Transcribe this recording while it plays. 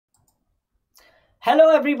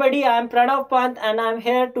Hello everybody, I am Quant and I am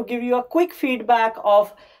here to give you a quick feedback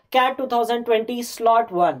of CAT 2020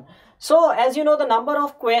 slot 1. So as you know, the number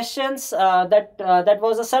of questions that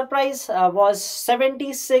was a surprise was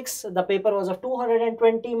 76. The paper was of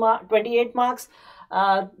 28 marks.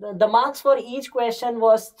 The marks for each question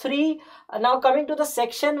was 3. Now coming to the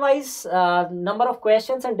section wise number of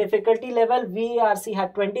questions and difficulty level, VARC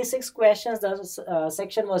had 26 questions. The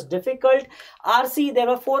section was difficult. RC, there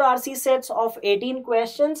were 4 RC sets of 18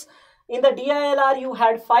 questions. In the DILR you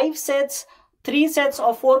had 5 sets, 3 sets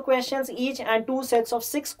of 4 questions each and 2 sets of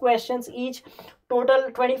 6 questions each.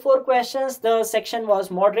 Total 24 questions. The section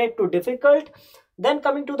was moderate to difficult. Then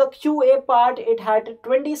coming to the QA part, it had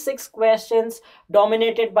 26 questions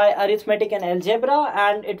dominated by arithmetic and algebra,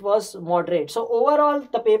 and it was moderate. So overall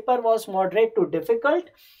the paper was moderate to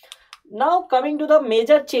difficult. Now coming to the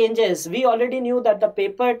major changes, we already knew that the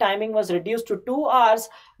paper timing was reduced to 2 hours,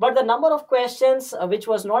 but the number of questions which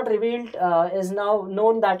was not revealed is now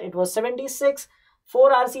known that it was 76.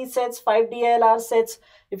 4 RC sets, 5 DILR sets.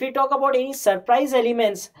 If we talk about any surprise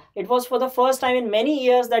elements, it was for the first time in many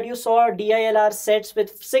years that you saw DILR sets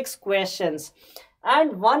with 6 questions.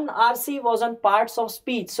 And 1 RC was on parts of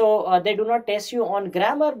speech. So they do not test you on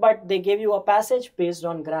grammar, but they give you a passage based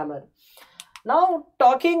on grammar. Now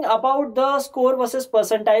talking about the score versus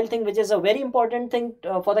percentile thing, which is a very important thing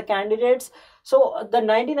for the candidates. So the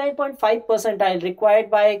 99.5 percentile required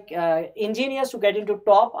by engineers to get into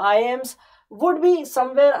top IIMs would be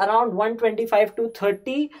somewhere around 125 to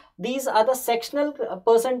 30. These are the sectional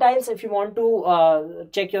percentiles. If you want to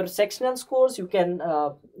check your sectional scores, you can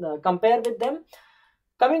compare with them.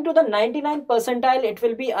 Coming to the 99 percentile, it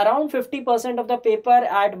will be around 50% of the paper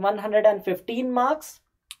at 115 marks.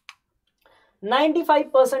 95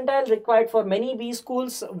 percentile required for many B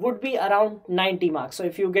schools would be around 90 marks. So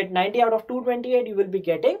if you get 90 out of 228, you will be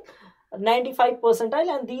getting 95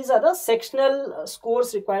 percentile, and these are the sectional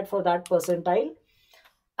scores required for that percentile.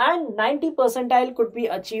 And 90 percentile could be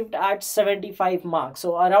achieved at 75 marks.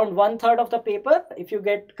 So around 1/3 of the paper, if you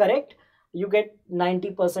get correct, you get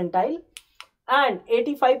 90 percentile. And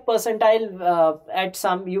 85 percentile at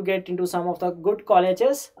some, you get into some of the good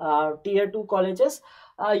colleges, tier 2 colleges.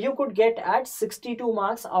 You could get at 62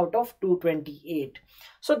 marks out of 228.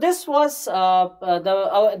 So this was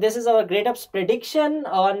this is our Gradeup's prediction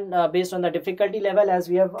on based on the difficulty level as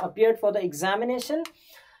we have appeared for the examination.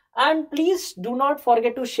 And please do not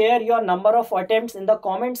forget to share your number of attempts in the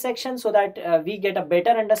comment section so that we get a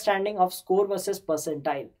better understanding of score versus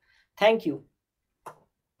percentile. Thank you.